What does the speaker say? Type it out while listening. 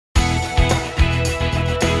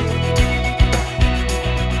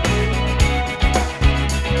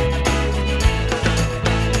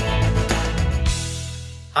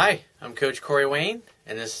Coach Corey Wayne,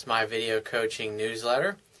 and this is my video coaching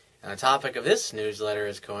newsletter. And the topic of this newsletter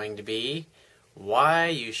is going to be why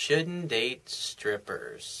you shouldn't date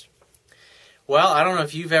strippers. Well, I don't know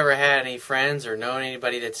if you've ever had any friends or known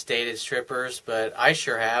anybody that's dated strippers, but I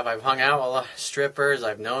sure have. I've hung out with a lot of strippers.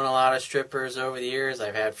 I've known a lot of strippers over the years.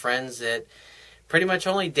 I've had friends that pretty much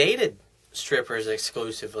only dated strippers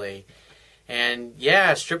exclusively. And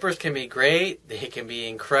yeah, strippers can be great. They can be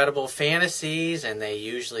incredible fantasies, and they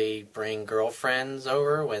usually bring girlfriends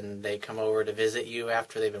over when they come over to visit you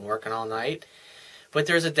after they've been working all night. But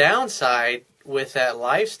there's a downside with that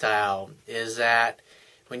lifestyle, is that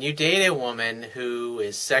when you date a woman who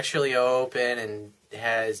is sexually open and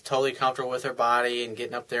is totally comfortable with her body and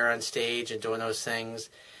getting up there on stage and doing those things,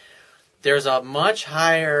 there's a much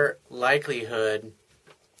higher likelihood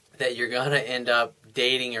that you're going to end up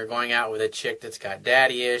dating or going out with a chick that's got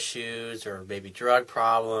daddy issues or maybe drug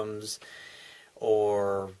problems,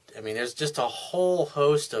 or there's just a whole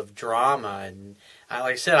host of drama. And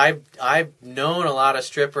like I said, I've known a lot of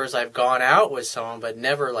strippers. I've gone out with someone but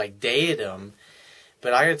never dated them.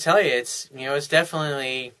 But I gotta tell you, it's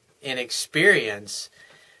definitely an experience,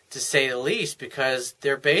 to say the least, because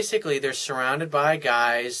they're surrounded by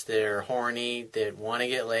guys that are horny, that want to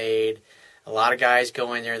get laid. A lot of guys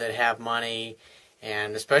go in there that have money.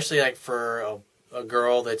 And especially for a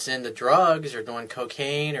girl that's into drugs or doing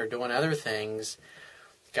cocaine or doing other things,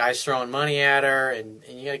 guys throwing money at her. And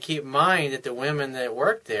you got to keep in mind that the women that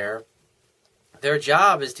work there, their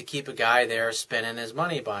job is to keep a guy there spending his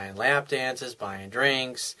money, buying lap dances, buying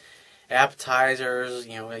drinks, appetizers.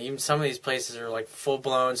 Even some of these places are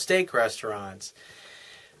full-blown steak restaurants.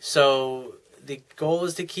 So the goal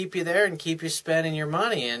is to keep you there and keep you spending your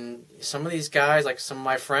money. And some of these guys, like some of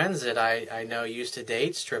my friends that I know used to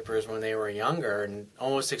date strippers when they were younger, and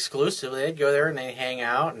almost exclusively, they'd go there and they'd hang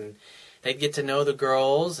out and they'd get to know the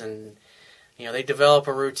girls, and they develop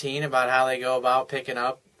a routine about how they go about picking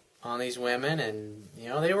up on these women. And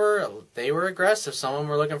they were aggressive. Some of them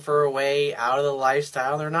were looking for a way out of the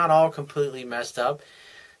lifestyle. They're not all completely messed up.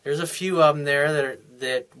 There's a few of them there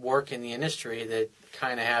that work in the industry that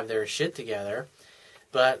kind of have their shit together.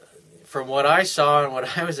 But from what I saw and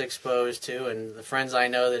what I was exposed to, and the friends I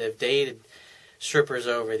know that have dated strippers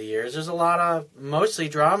over the years, there's a lot of mostly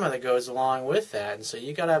drama that goes along with that. And so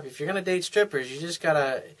if you're gonna date strippers, you just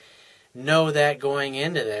gotta know that going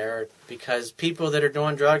into there, because people that are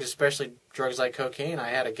doing drugs, especially drugs like cocaine. I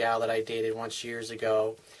had a gal that I dated once years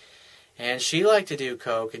ago, and she liked to do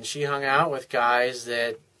coke, and she hung out with guys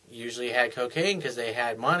that usually had cocaine because they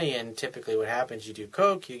had money. And typically what happens, you do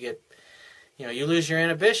coke, you get, you lose your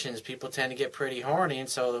inhibitions. People tend to get pretty horny, and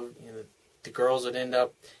so the girls would end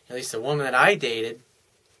up, at least the woman that I dated,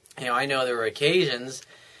 I know there were occasions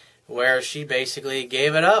where she basically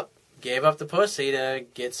gave up the pussy to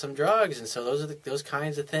get some drugs. And so those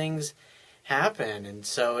kinds of things happen. And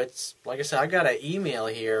so it's, like I said, I got an email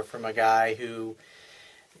here from a guy who,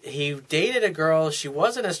 he dated a girl. She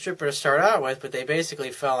wasn't a stripper to start out with, but they basically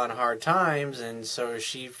fell on hard times, and so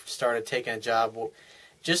she started taking a job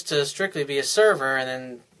just to strictly be a server, and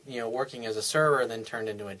then working as a server, then turned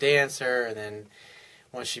into a dancer. And then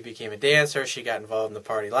once she became a dancer, she got involved in the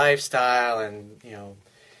party lifestyle, and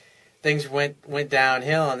things went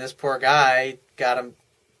downhill. And this poor guy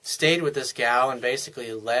stayed with this gal and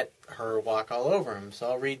basically let her walk all over him. So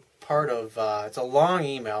I'll read part of it's a long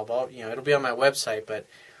email, but it'll be on my website, but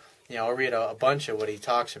I'll read a bunch of what he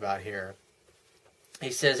talks about here. He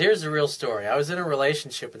says, here's the real story. I was in a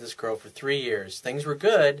relationship with this girl for 3 years. Things were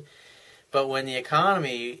good, but when the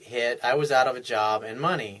economy hit, I was out of a job and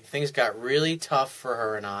money. Things got really tough for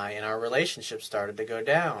her and I, and our relationship started to go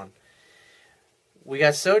down. We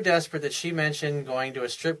got so desperate that she mentioned going to a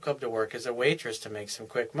strip club to work as a waitress to make some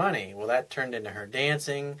quick money. Well, that turned into her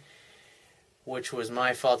dancing, which was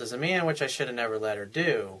my fault as a man, which I should have never let her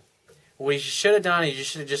do. What you should have done is you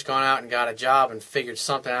should have just gone out and got a job and figured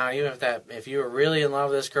something out. Even if you were really in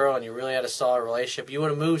love with this girl and you really had a solid relationship, you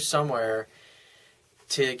would have moved somewhere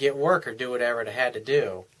to get work or do whatever it had to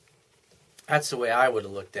do. That's the way I would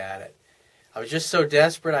have looked at it. I was just so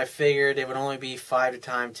desperate, I figured it would only be 5 to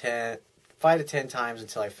 10 times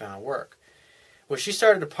until I found work. Well, she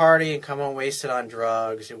started to party and come home wasted on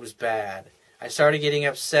drugs. It was bad. I started getting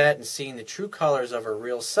upset and seeing the true colors of her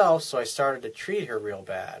real self, so I started to treat her real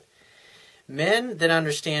bad. Men that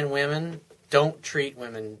understand women don't treat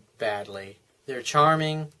women badly. They're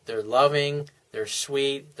charming, they're loving, they're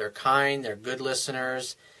sweet, they're kind, they're good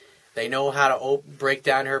listeners. They know how to break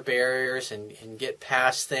down her barriers and get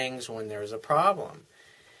past things when there's a problem.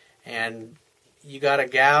 And you got a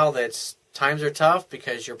gal times are tough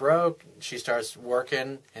because you're broke. She starts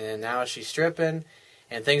working, and then now she's stripping.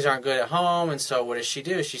 and things aren't good at home. And so what does she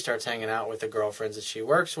do? She starts hanging out with the girlfriends that she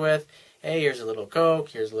works with. Hey, here's a little coke,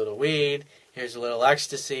 here's a little weed, here's a little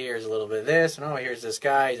ecstasy, here's a little bit of this, and oh, here's this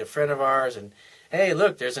guy, he's a friend of ours, and hey,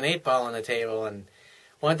 look, there's an 8-ball on the table, and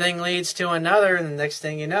one thing leads to another, and the next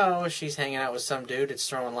thing you know, she's hanging out with some dude that's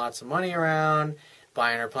throwing lots of money around,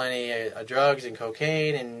 buying her plenty of drugs and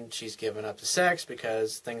cocaine, and she's giving up the sex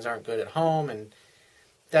because things aren't good at home, and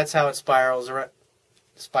that's how it spirals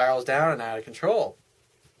down and out of control.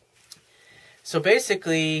 So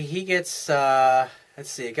basically, he gets,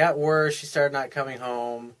 it got worse. She started not coming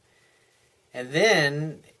home. And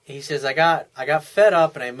then he says, I got fed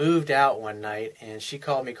up and I moved out one night, and she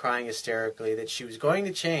called me crying hysterically that she was going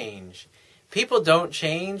to change. People don't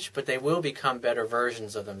change, but they will become better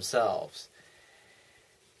versions of themselves.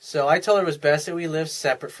 So I told her it was best that we live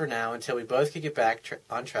separate for now until we both could get back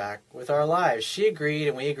on track with our lives. She agreed,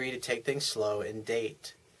 and we agreed to take things slow and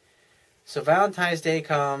date. So Valentine's Day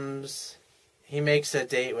comes. He makes a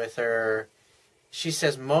date with her. She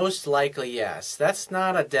says, most likely yes. That's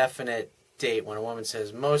not a definite date when a woman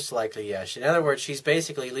says most likely yes. In other words, she's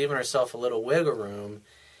basically leaving herself a little wiggle room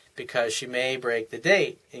because she may break the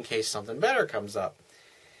date in case something better comes up.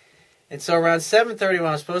 And so around 7:30 when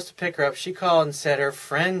I was supposed to pick her up, she called and said her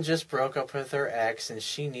friend just broke up with her ex and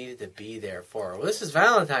she needed to be there for her. Well, this is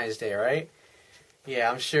Valentine's Day, right?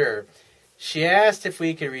 Yeah, I'm sure. She asked if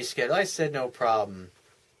we could reschedule. I said no problem.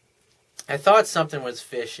 I thought something was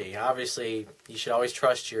fishy. Obviously, you should always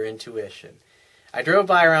trust your intuition. I drove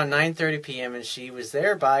by around 9:30 p.m. and she was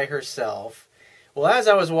there by herself. Well, as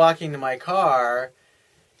I was walking to my car,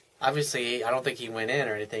 obviously, I don't think he went in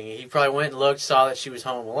or anything. He probably went and looked, saw that she was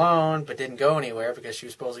home alone, but didn't go anywhere because she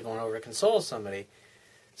was supposedly going over to console somebody.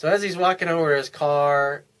 So as he's walking over to his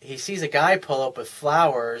car, he sees a guy pull up with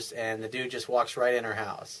flowers, and the dude just walks right in her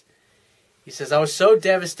house. He says, I was so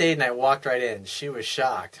devastated and I walked right in. She was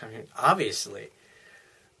shocked. I mean, obviously.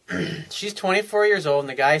 She's 24 years old and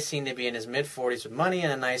the guy seemed to be in his mid-40s with money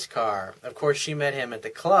and a nice car. Of course, she met him at the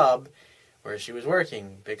club where she was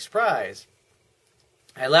working. Big surprise.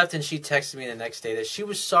 I left and she texted me the next day that she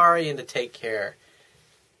was sorry and to take care.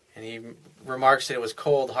 And he remarks that it was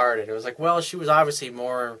cold-hearted. It was like, well, she was obviously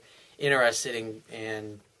more interested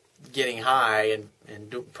in getting high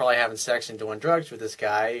and probably having sex and doing drugs with this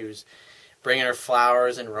guy who's bringing her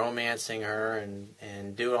flowers and romancing her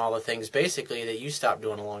and doing all the things basically that you stopped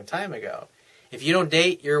doing a long time ago. If you don't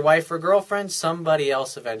date your wife or girlfriend, somebody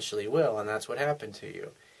else eventually will, and that's what happened to you.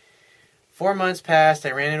 4 months passed.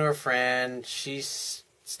 I ran into a friend. She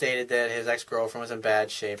stated that his ex-girlfriend was in bad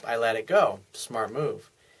shape. I let it go. Smart move.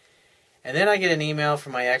 And then I get an email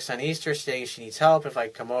from my ex on Easter stating she needs help if I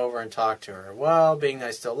come over and talk to her. Well, being that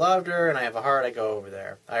I still loved her and I have a heart, I go over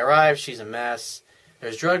there. I arrive. She's a mess.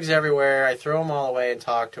 There's drugs everywhere. I throw them all away and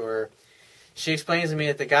talk to her. She explains to me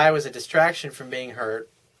that the guy was a distraction from being hurt.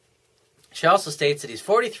 She also states that he's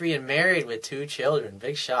 43 and married with 2 children.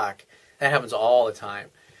 Big shock. That happens all the time.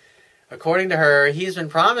 According to her, he's been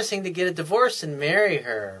promising to get a divorce and marry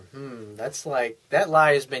her. That's like, that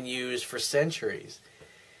lie has been used for centuries.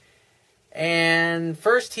 And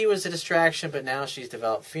first he was a distraction, but now she's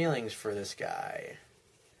developed feelings for this guy.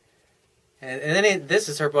 And then this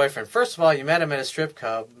is her boyfriend. First of all, you met him at a strip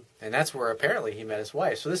club, and that's where apparently he met his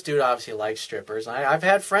wife. So this dude obviously likes strippers. I've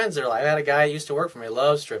had friends that are like, I had a guy who used to work for me,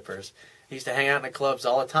 loves strippers. He used to hang out in the clubs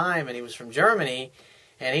all the time, and he was from Germany.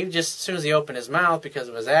 And he just, as soon as he opened his mouth, because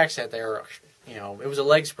of his accent, they were, it was a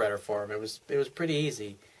leg spreader for him. It was pretty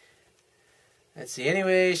easy. Let's see.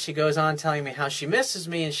 Anyway, she goes on telling me how she misses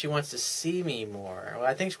me and she wants to see me more. Well,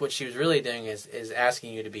 I think what she was really doing is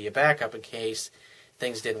asking you to be a backup in case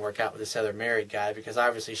things didn't work out with this other married guy, because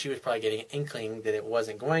obviously she was probably getting an inkling that it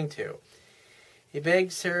wasn't going to. He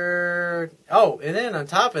begs her. Oh, and then on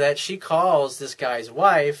top of that, she calls this guy's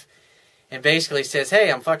wife and basically says,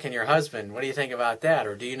 hey, I'm fucking your husband. What do you think about that?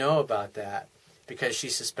 Or do you know about that? Because she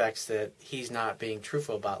suspects that he's not being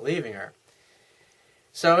truthful about leaving her.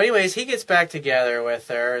 So anyways, he gets back together with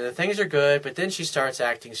her. The things are good, but then she starts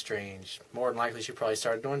acting strange. More than likely, she probably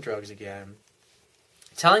started doing drugs again.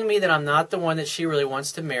 Telling me that I'm not the one that she really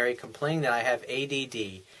wants to marry, complaining that I have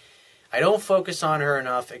ADD. I don't focus on her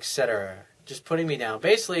enough, etc. Just putting me down.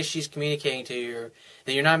 Basically, she's communicating to you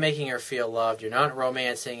that you're not making her feel loved, you're not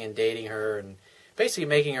romancing and dating her, and basically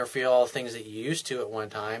making her feel all the things that you used to at one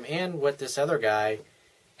time, and what this other guy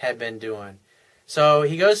had been doing. So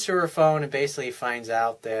he goes through her phone and basically finds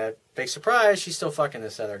out that, big surprise, she's still fucking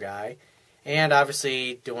this other guy, and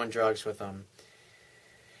obviously doing drugs with him.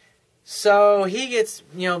 So he gets,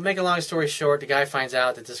 make a long story short, the guy finds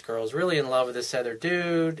out that this girl is really in love with this other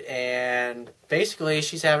dude, and basically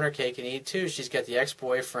she's having her cake and eat it too. She's got the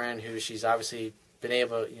ex-boyfriend who she's obviously been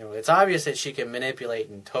able, it's obvious that she can manipulate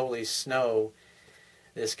and totally snow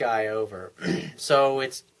this guy over. So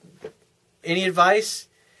any advice,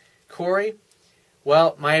 Corey?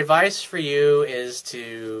 Well, my advice for you is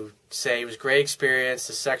to say it was a great experience.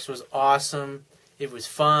 The sex was awesome. It was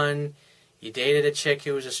fun. You dated a chick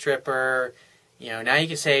who was a stripper. Now you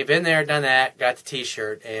can say, been there, done that, got the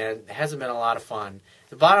t-shirt, and it hasn't been a lot of fun.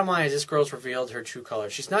 The bottom line is this girl's revealed her true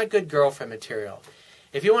colors. She's not good girlfriend material.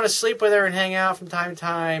 If you want to sleep with her and hang out from time to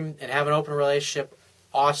time and have an open relationship,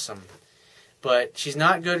 awesome. But she's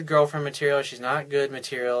not good girlfriend material. She's not good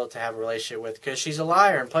material to have a relationship with because she's a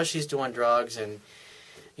liar, and plus she's doing drugs. And,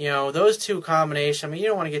 those two combinations, you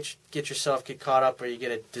don't want to get caught up or you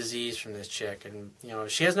get a disease from this chick. And,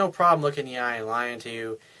 she has no problem looking in the eye and lying to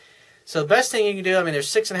you. So the best thing you can do,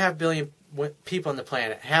 there's 6.5 billion people on the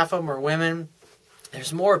planet. Half of them are women.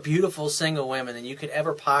 There's more beautiful single women than you could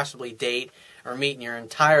ever possibly date or meet in your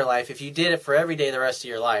entire life if you did it for every day the rest of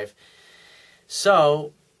your life.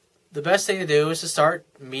 So the best thing to do is to start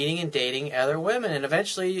meeting and dating other women, and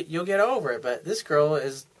eventually you'll get over it. But this girl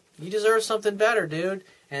you deserve something better, dude,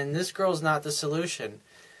 and this girl's not the solution.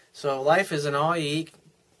 So life is an all-you-eat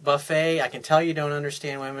buffet. I can tell you don't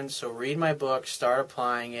understand women, so read my book, start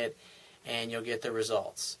applying it, and you'll get the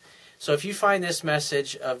results. So if you find this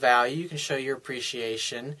message of value, you can show your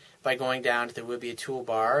appreciation by going down to the WYBIA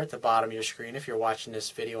toolbar at the bottom of your screen if you're watching this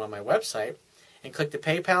video on my website, and click the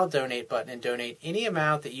PayPal donate button and donate any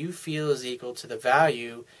amount that you feel is equal to the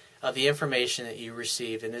value of the information that you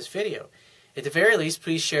received in this video. At the very least,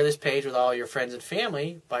 please share this page with all your friends and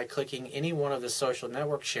family by clicking any one of the social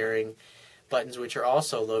network sharing buttons, which are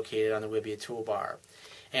also located on the WYBIA toolbar.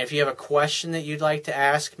 And if you have a question that you'd like to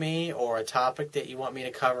ask me or a topic that you want me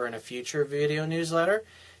to cover in a future video newsletter,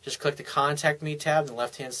 just click the Contact Me tab on the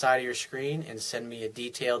left-hand side of your screen and send me a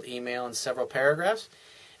detailed email in several paragraphs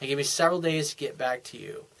and give me several days to get back to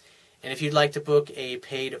you. And if you'd like to book a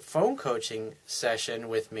paid phone coaching session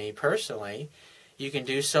with me personally, you can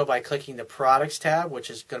do so by clicking the Products tab, which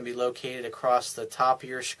is going to be located across the top of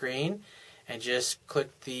your screen, and just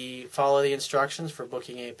follow the instructions for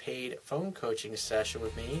booking a paid phone coaching session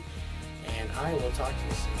with me, and I will talk to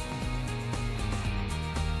you soon.